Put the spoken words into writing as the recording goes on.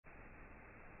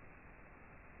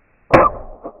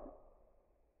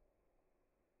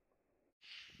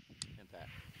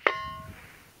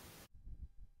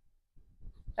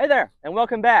Hey there, and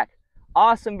welcome back.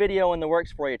 Awesome video in the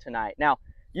works for you tonight. Now,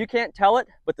 you can't tell it,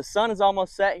 but the sun is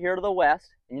almost set here to the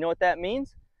west, and you know what that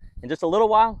means? In just a little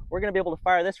while, we're going to be able to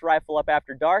fire this rifle up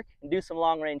after dark and do some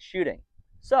long-range shooting.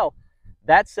 So,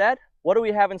 that said, what do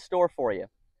we have in store for you?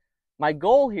 My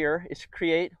goal here is to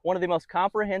create one of the most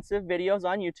comprehensive videos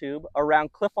on YouTube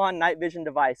around clip-on night vision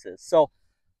devices. So,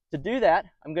 to do that,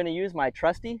 I'm going to use my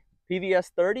trusty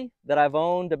PVS-30 that I've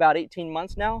owned about 18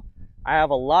 months now. I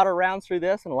have a lot of rounds through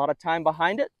this and a lot of time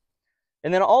behind it.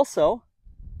 And then also,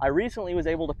 I recently was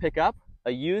able to pick up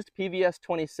a used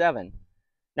PVS-27.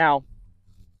 Now,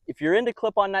 if you're into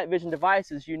clip-on night vision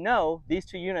devices, you know these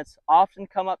two units often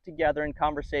come up together in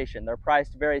conversation. They're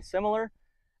priced very similar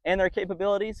and their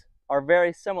capabilities are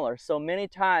very similar. So many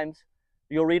times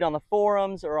you'll read on the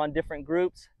forums or on different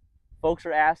groups, folks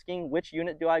are asking, which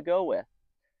unit do I go with?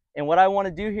 And what I want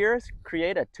to do here is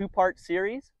create a two-part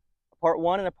series, a part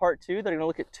one and a part two, that are going to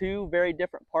look at two very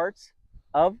different parts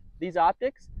of these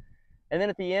optics. And then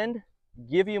at the end,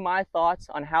 give you my thoughts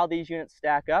on how these units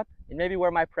stack up and maybe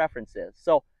where my preference is.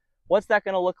 So what's that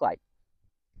going to look like?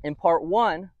 In part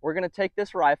one, we're going to take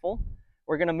this rifle,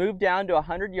 we're going to move down to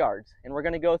 100 yards, and we're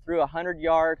going to go through a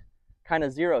 100-yard kind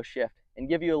of zero shift and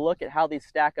give you a look at how these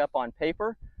stack up on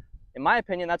paper. In my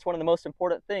opinion, that's one of the most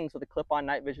important things with a clip-on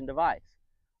night vision device.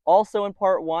 Also in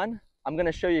part one, I'm going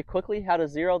to show you quickly how to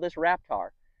zero this Raptar.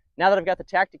 Now that I've got the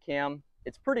Tacticam,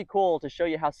 it's pretty cool to show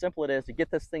you how simple it is to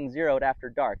get this thing zeroed after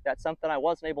dark. That's something I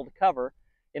wasn't able to cover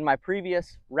in my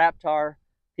previous Raptar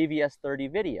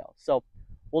PVS-30 video. So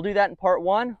we'll do that in part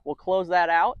one, we'll close that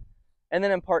out, and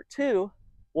then in part two,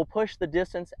 we'll push the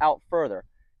distance out further.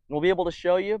 And we'll be able to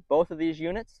show you both of these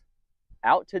units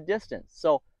out to distance.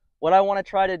 So what I want to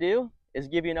try to do is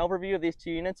give you an overview of these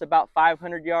two units, about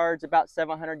 500 yards, about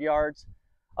 700 yards,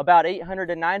 about 800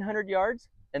 to 900 yards.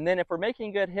 And then if we're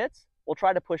making good hits, we'll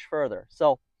try to push further.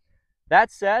 So that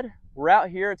said, we're out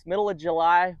here, it's middle of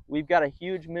July, we've got a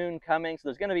huge moon coming, so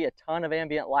there's going to be a ton of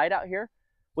ambient light out here,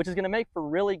 which is going to make for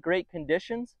really great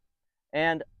conditions.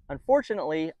 And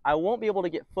unfortunately, I won't be able to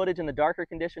get footage in the darker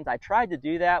conditions. I tried to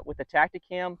do that with the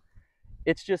Tacticam.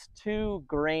 It's just too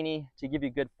grainy to give you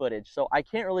good footage. So I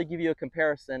can't really give you a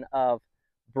comparison of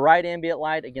bright ambient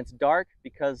light against dark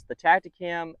because the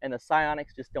Tacticam and the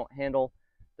Psionics just don't handle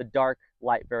the dark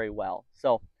light very well.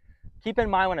 So keep in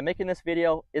mind when I'm making this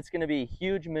video, it's going to be a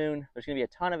huge moon. There's going to be a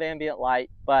ton of ambient light,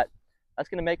 but that's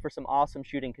going to make for some awesome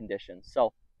shooting conditions.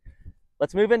 So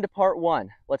let's move into part one.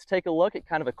 Let's take a look at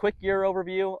kind of a quick gear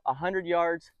overview, 100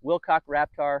 yards, Wilcox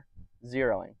Raptar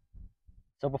zeroing.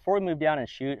 So before we move down and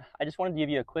shoot, I just wanted to give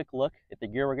you a quick look at the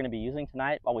gear we're going to be using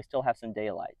tonight while we still have some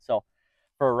daylight. So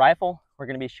for a rifle, we're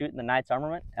going to be shooting the Knight's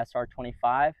Armament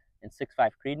SR25 and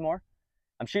 6.5 Creedmoor.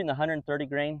 I'm shooting the 130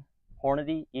 grain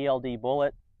Hornady ELD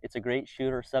bullet. It's a great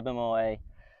shooter, sub-MOA.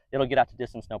 It'll get out to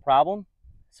distance no problem.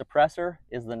 Suppressor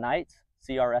is the Knight's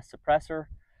CRS suppressor.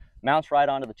 Mounts right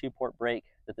onto the 2-port brake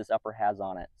that this upper has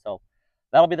on it. So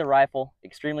that'll be the rifle,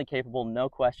 extremely capable, no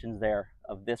questions there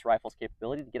of this rifle's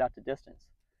capability to get out to distance.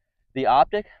 The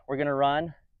optic, we're going to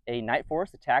run a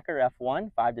Nightforce ATACR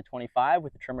F1 5-25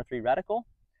 with the Tremor 3 reticle.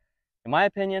 In my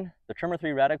opinion, the Tremor 3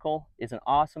 reticle is an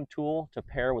awesome tool to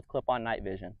pair with clip-on night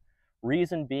vision.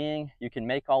 Reason being, you can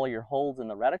make all of your holes in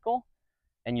the reticle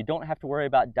and you don't have to worry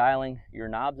about dialing your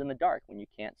knobs in the dark when you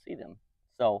can't see them.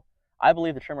 So I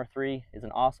believe the Tremor 3 is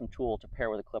an awesome tool to pair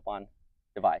with a clip-on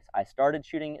device. I started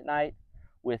shooting at night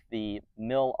with the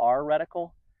Mil-R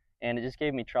reticle and it just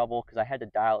gave me trouble because I had to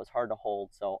dial, it was hard to hold.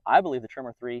 So I believe the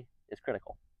Tremor 3 is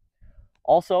critical.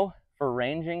 Also, for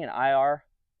ranging and IR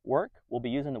work, we'll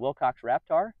be using the Wilcox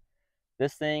Raptar.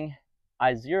 This thing,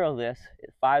 I zero this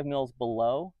at 5 mils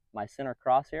below my center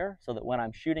crosshair so that when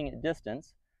I'm shooting at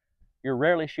distance, you're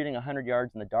rarely shooting 100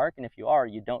 yards in the dark, and if you are,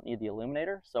 you don't need the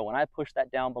illuminator. So when I push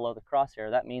that down below the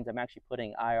crosshair, that means I'm actually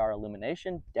putting IR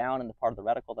illumination down in the part of the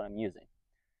reticle that I'm using.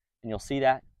 And you'll see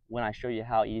that when I show you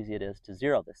how easy it is to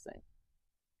zero this thing.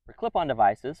 For clip-on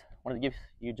devices, I wanted to give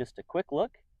you just a quick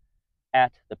look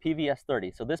at the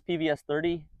PVS-30. So this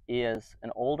PVS-30 is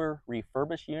an older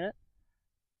refurbished unit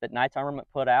that Knight's Armament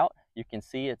put out. You can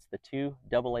see it's the 2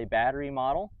 AA battery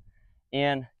model.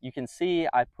 And you can see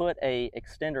I put a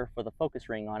extender for the focus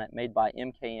ring on it made by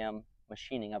MKM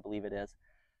Machining, I believe it is.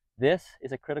 This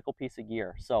is a critical piece of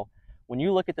gear. So when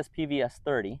you look at this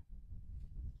PVS-30,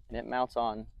 and it mounts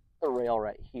on the rail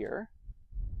right here,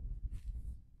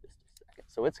 just a second.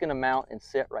 So it's going to mount and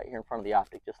sit right here in front of the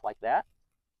optic just like that.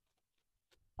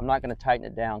 I'm not going to tighten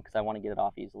it down because I want to get it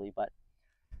off easily, but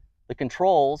the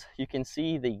controls, you can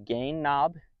see the gain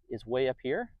knob is way up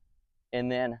here.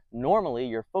 And then normally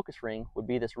your focus ring would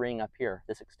be this ring up here.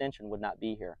 This extension would not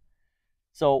be here.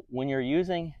 So when you're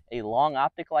using a long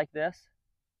optic like this,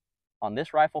 on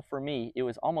this rifle for me, it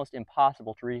was almost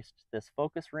impossible to reach this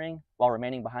focus ring while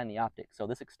remaining behind the optic. So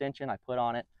this extension I put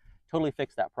on it totally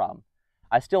fixed that problem.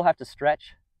 I still have to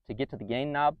stretch to get to the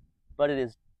gain knob, but it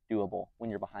is doable when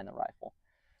you're behind the rifle.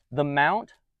 The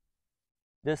mount,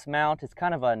 this mount is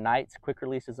kind of a Knight's quick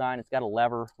release design. It's got a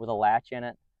lever with a latch in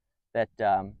it that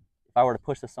if I were to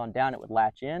push this on down, it would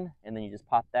latch in, and then you just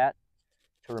pop that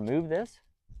to remove this,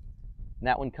 and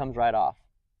that one comes right off.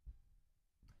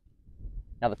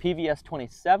 Now the PVS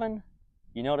 27,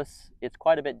 you notice it's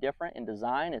quite a bit different in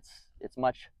design. It's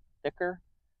much thicker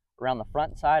around the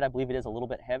front side. I believe it is a little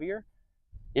bit heavier.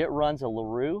 It runs a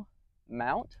LaRue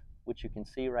mount, which you can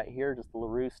see right here, just the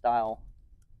LaRue style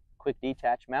quick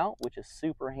detach mount, which is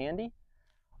super handy.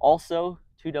 Also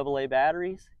 2 AA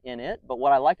batteries in it, but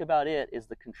what I like about it is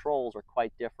the controls are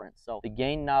quite different. So the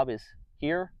gain knob is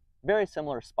here, very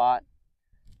similar spot,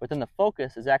 but then the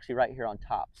focus is actually right here on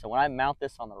top. So when I mount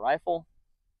this on the rifle,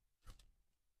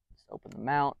 just open the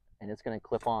mount and it's going to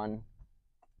clip on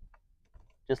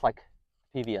just like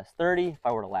PVS 30 if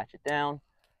I were to latch it down.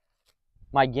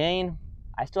 My gain,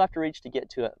 I still have to reach to get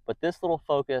to it, but this little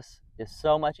focus is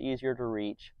so much easier to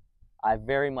reach. I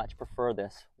very much prefer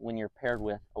this when you're paired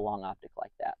with a long optic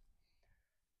like that.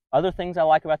 Other things I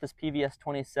like about this PVS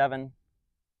 27,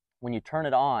 when you turn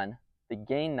it on, the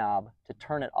gain knob, to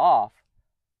turn it off,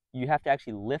 you have to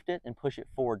actually lift it and push it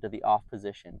forward to the off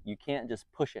position. You can't just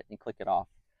push it and click it off.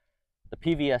 The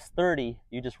PVS 30,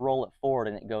 you just roll it forward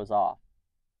and it goes off.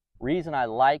 Reason I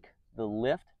like the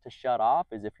lift to shut off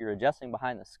is if you're adjusting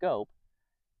behind the scope,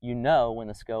 you know when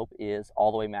the scope is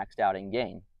all the way maxed out in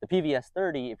gain. The PVS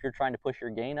 30, if you're trying to push your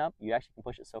gain up, you actually can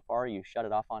push it so far you shut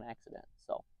it off on accident.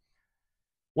 So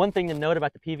one thing to note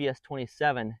about the PVS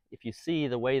 27, if you see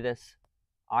the way this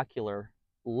ocular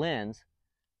lens,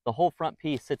 the whole front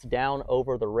piece sits down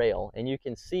over the rail, and you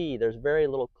can see there's very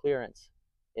little clearance,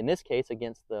 in this case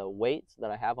against the weights that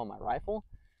I have on my rifle,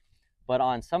 but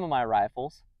on some of my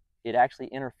rifles, it actually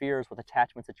interferes with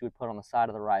attachments that you would put on the side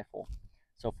of the rifle.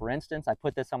 So for instance, I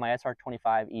put this on my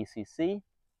SR25 ECC.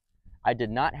 I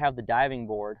did not have the diving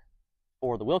board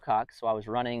for the Wilcox, so I was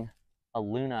running a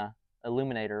Luna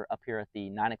illuminator up here at the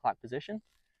 9 o'clock position,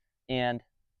 and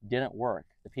didn't work.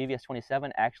 The PVS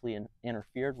 27 actually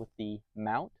interfered with the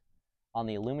mount on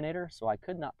the illuminator, so I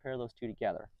could not pair those two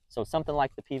together. So something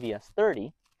like the PVS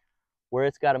 30, where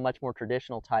it's got a much more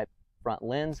traditional type front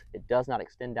lens, it does not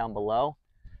extend down below.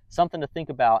 Something to think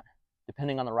about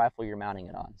depending on the rifle you're mounting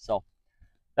it on. So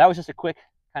that was just a quick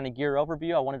kind of gear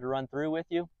overview I wanted to run through with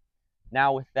you.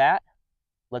 Now with that,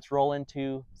 let's roll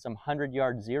into some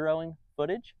 100-yard zeroing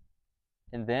footage,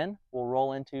 and then we'll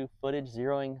roll into footage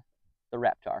zeroing the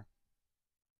Raptar.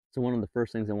 So one of the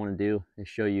first things I want to do is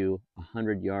show you a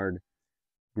 100-yard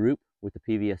group with the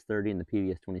PVS 30 and the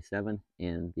PVS 27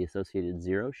 and the associated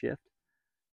zero shift.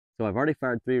 So I've already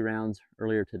fired 3 rounds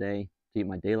earlier today to get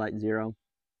my daylight zero.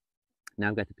 Now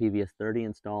I've got the PVS 30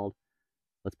 installed.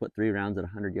 Let's put 3 rounds at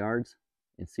 100 yards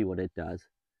and see what it does.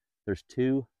 There's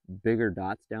 2 bigger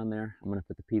dots down there. I'm going to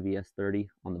put the PVS 30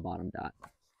 on the bottom dot.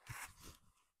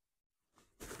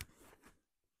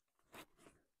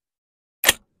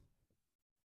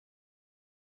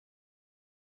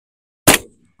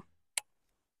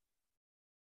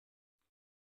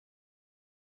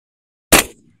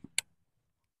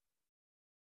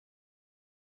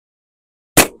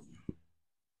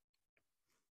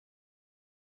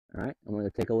 All right, I'm going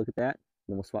to take a look at that, and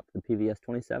then we'll swap to the PVS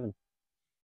 27.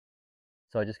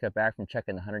 So I just got back from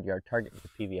checking the 100-yard target with the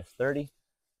PVS 30.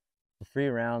 The 3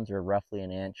 rounds are roughly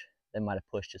an inch. They might have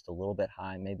pushed just a little bit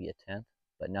high, maybe a tenth,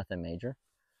 but nothing major.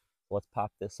 So let's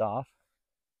pop this off.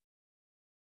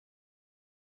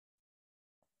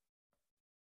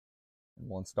 And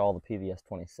we'll install the PVS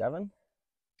 27.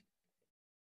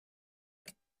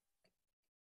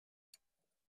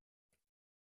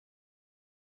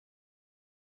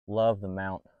 Love the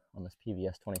mount on this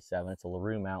PVS 27. It's a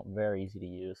LaRue mount, very easy to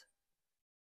use.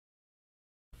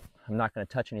 I'm not going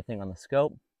to touch anything on the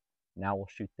scope. Now we'll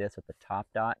shoot this at the top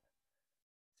dot,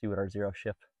 see what our zero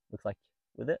shift looks like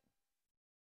with it.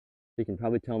 You can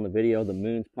probably tell in the video, the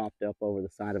moon's popped up over the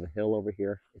side of a hill over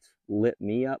here. It's lit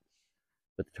me up,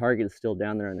 but the target is still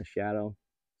down there in the shadow.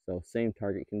 So same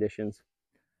target conditions.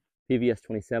 PVS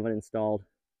 27 installed.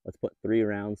 Let's put 3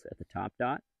 rounds at the top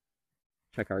dot.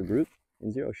 Check our group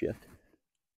and zero shift.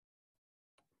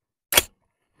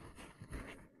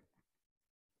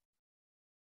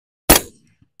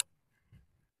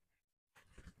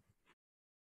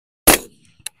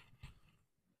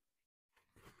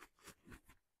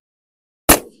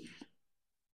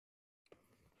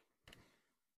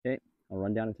 Okay, I'll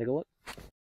run down and take a look.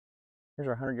 Here's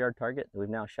our 100-yard target that we've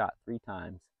now shot 3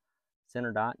 times.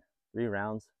 Center dot, 3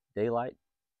 rounds, daylight.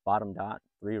 Bottom dot,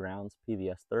 3 rounds,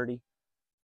 PVS 30.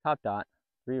 Top dot,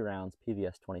 3 rounds,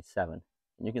 PVS 27.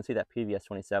 And you can see that PVS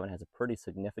 27 has a pretty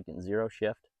significant zero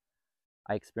shift.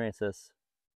 I experienced this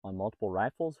on multiple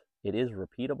rifles. It is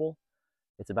repeatable.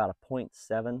 It's about a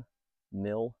 0.7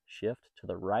 mil shift to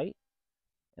the right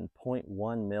and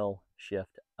 0.1 mil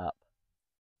shift up.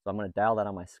 So I'm going to dial that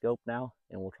on my scope now,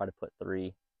 and we'll try to put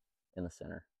 3 in the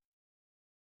center.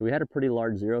 So we had a pretty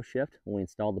large zero shift when we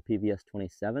installed the PVS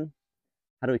 27.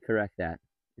 How do we correct that?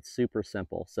 It's super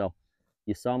simple. So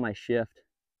you saw my shift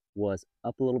was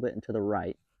up a little bit and to the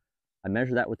right. I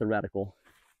measure that with the reticle.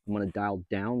 I'm going to dial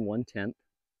down 1/10, and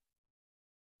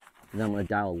then I'm going to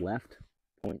dial left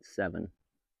 0.7.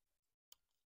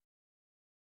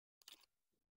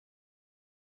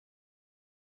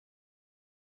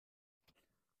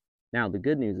 Now the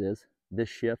good news is this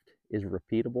shift is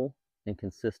repeatable and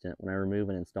consistent when I remove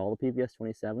and install the PVS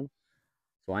 27.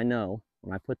 So I know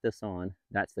when I put this on,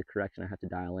 that's the correction I have to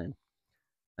dial in.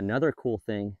 Another cool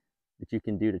thing that you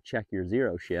can do to check your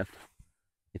zero shift,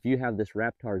 if you have this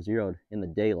Raptar zeroed in the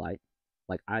daylight,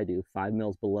 like I do, 5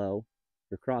 mils below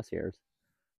your crosshairs,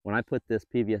 when I put this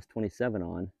PVS 27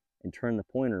 on and turn the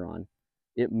pointer on,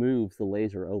 it moves the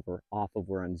laser over off of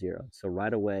where I'm zeroed. So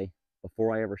right away,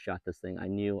 before I ever shot this thing, I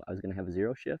knew I was going to have a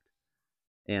zero shift,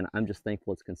 and I'm just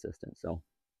thankful it's consistent. So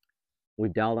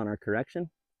we've dialed on our correction.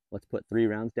 Let's put 3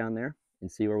 rounds down there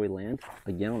and see where we land,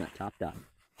 again on that top dot.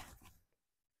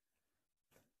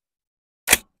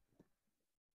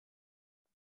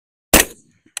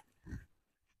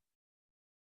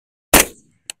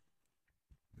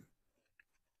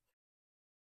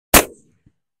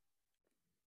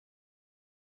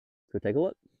 So take a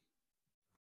look.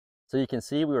 So you can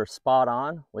see we were spot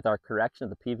on with our correction of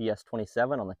the PVS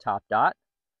 27 on the top dot.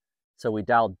 So we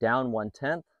dialed down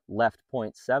 1/10, left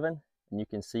 0.7, and you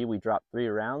can see we dropped 3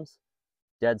 rounds,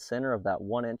 dead center of that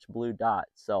 1-inch blue dot.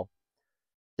 So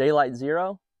daylight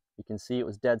zero, you can see it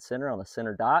was dead center on the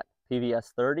center dot.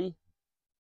 PVS 30,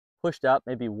 pushed up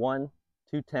maybe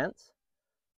 1/2.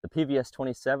 The PVS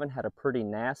 27 had a pretty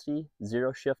nasty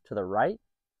zero shift to the right,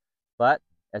 but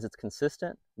as it's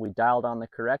consistent, we dialed on the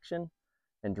correction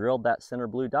and drilled that center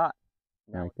blue dot.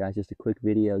 All right, guys, just a quick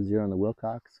video zeroing the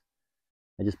Wilcox.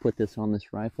 I just put this on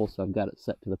this rifle, so I've got it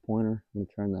set to the pointer. I'm going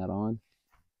to turn that on.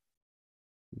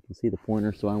 You can see the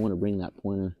pointer, so I want to bring that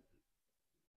pointer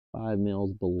 5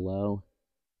 mils below.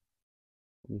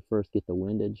 Let me first get the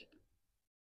windage.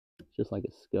 It's just like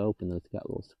a scope, and then it's got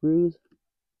little screws.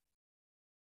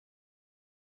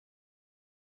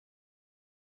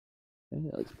 Okay,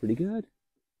 that looks pretty good.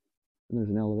 And there's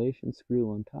an elevation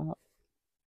screw on top.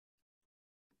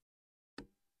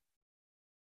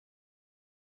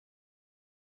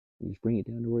 You just bring it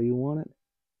down to where you want it.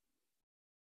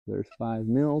 There's 5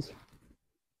 mils. I'm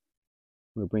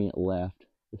going to bring it left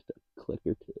just a click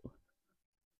or two.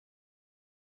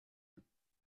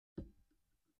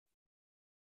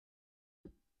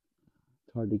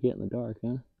 It's hard to get in the dark,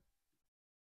 huh?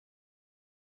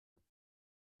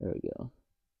 There we go.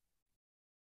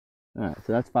 Alright,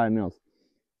 so that's 5 mils.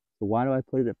 So why do I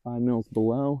put it at 5 mils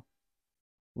below?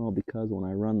 Well, because when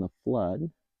I run the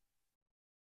flood,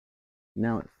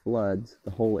 now it floods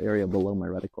the whole area below my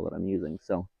reticle that I'm using.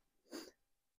 So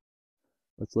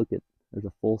let's look at, there's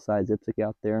a full-size IPSC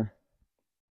out there.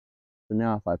 So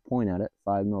now if I point at it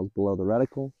 5 mils below the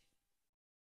reticle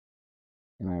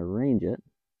and I range it,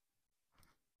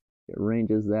 it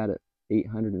ranges that at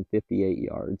 858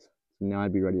 yards. So now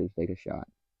I'd be ready to take a shot.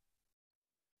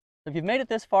 If you've made it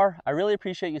this far, I really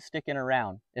appreciate you sticking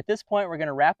around. At this point, we're going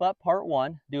to wrap up part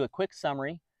 1, do a quick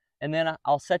summary, and then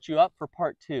I'll set you up for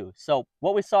part 2. So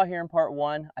what we saw here in part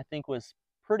 1, I think was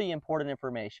pretty important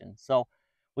information. So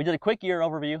we did a quick year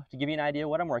overview to give you an idea of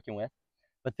what I'm working with,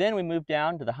 but then we moved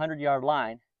down to the 100-yard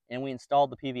line and we installed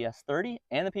the PVS 30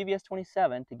 and the PVS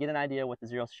 27 to get an idea what the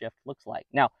zero shift looks like.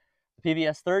 Now, the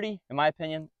PVS 30, in my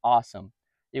opinion, awesome.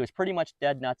 It was pretty much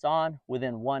dead nuts on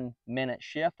within 1 minute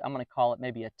shift. I'm going to call it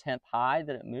maybe a 10th high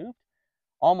that it moved.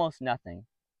 Almost nothing.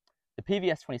 The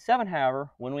PVS 27, however,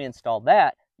 when we installed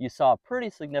that, you saw a pretty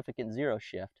significant zero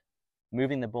shift,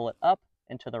 moving the bullet up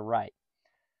and to the right.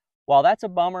 While that's a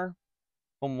bummer,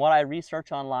 from what I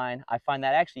research online, I find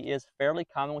that actually is fairly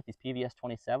common with these PVS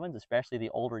 27s, especially the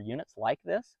older units like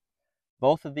this.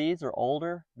 Both of these are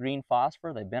older, green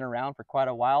phosphor. They've been around for quite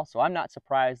a while, so I'm not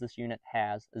surprised this unit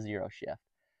has a zero shift.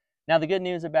 Now, the good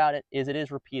news about it is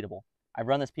repeatable. I've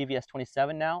run this PVS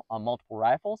 27 now on multiple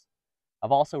rifles.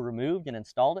 I've also removed and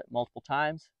installed it multiple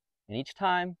times, and each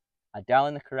time I dial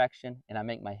in the correction and I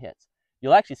make my hits.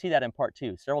 You'll actually see that in part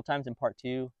 2. Several times in part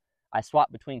 2, I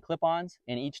swap between clip-ons,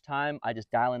 and each time I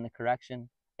just dial in the correction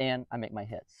and I make my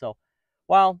hits. So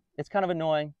while it's kind of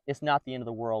annoying, it's not the end of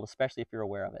the world, especially if you're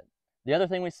aware of it. The other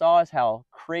thing we saw is how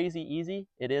crazy easy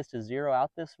it is to zero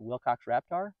out this Wilcox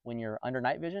Raptar when you're under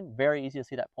night vision. Very easy to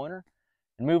see that pointer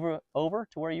and move it over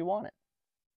to where you want it.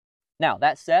 Now,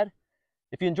 that said,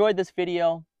 if you enjoyed this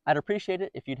video, I'd appreciate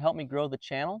it if you'd help me grow the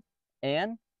channel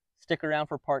and stick around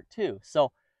for part 2. So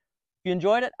if you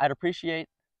enjoyed it, I'd appreciate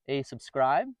a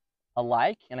subscribe, a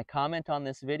like, and a comment on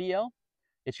this video.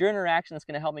 It's your interaction that's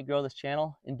going to help me grow this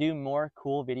channel and do more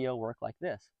cool video work like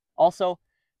this. Also,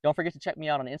 don't forget to check me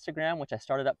out on Instagram, which I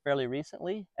started up fairly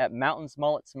recently, at Mountains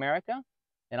Mullets America.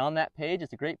 And on that page,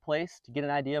 it's a great place to get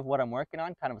an idea of what I'm working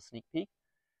on, kind of a sneak peek.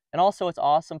 And also, it's an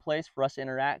awesome place for us to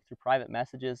interact through private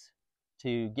messages,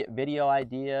 to get video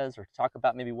ideas, or to talk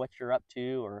about maybe what you're up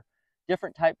to, or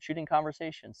different type shooting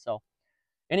conversations. So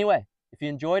anyway, if you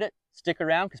enjoyed it, stick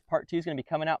around because part 2 is going to be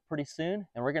coming out pretty soon,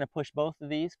 and we're going to push both of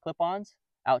these clip-ons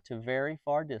out to very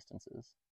far distances.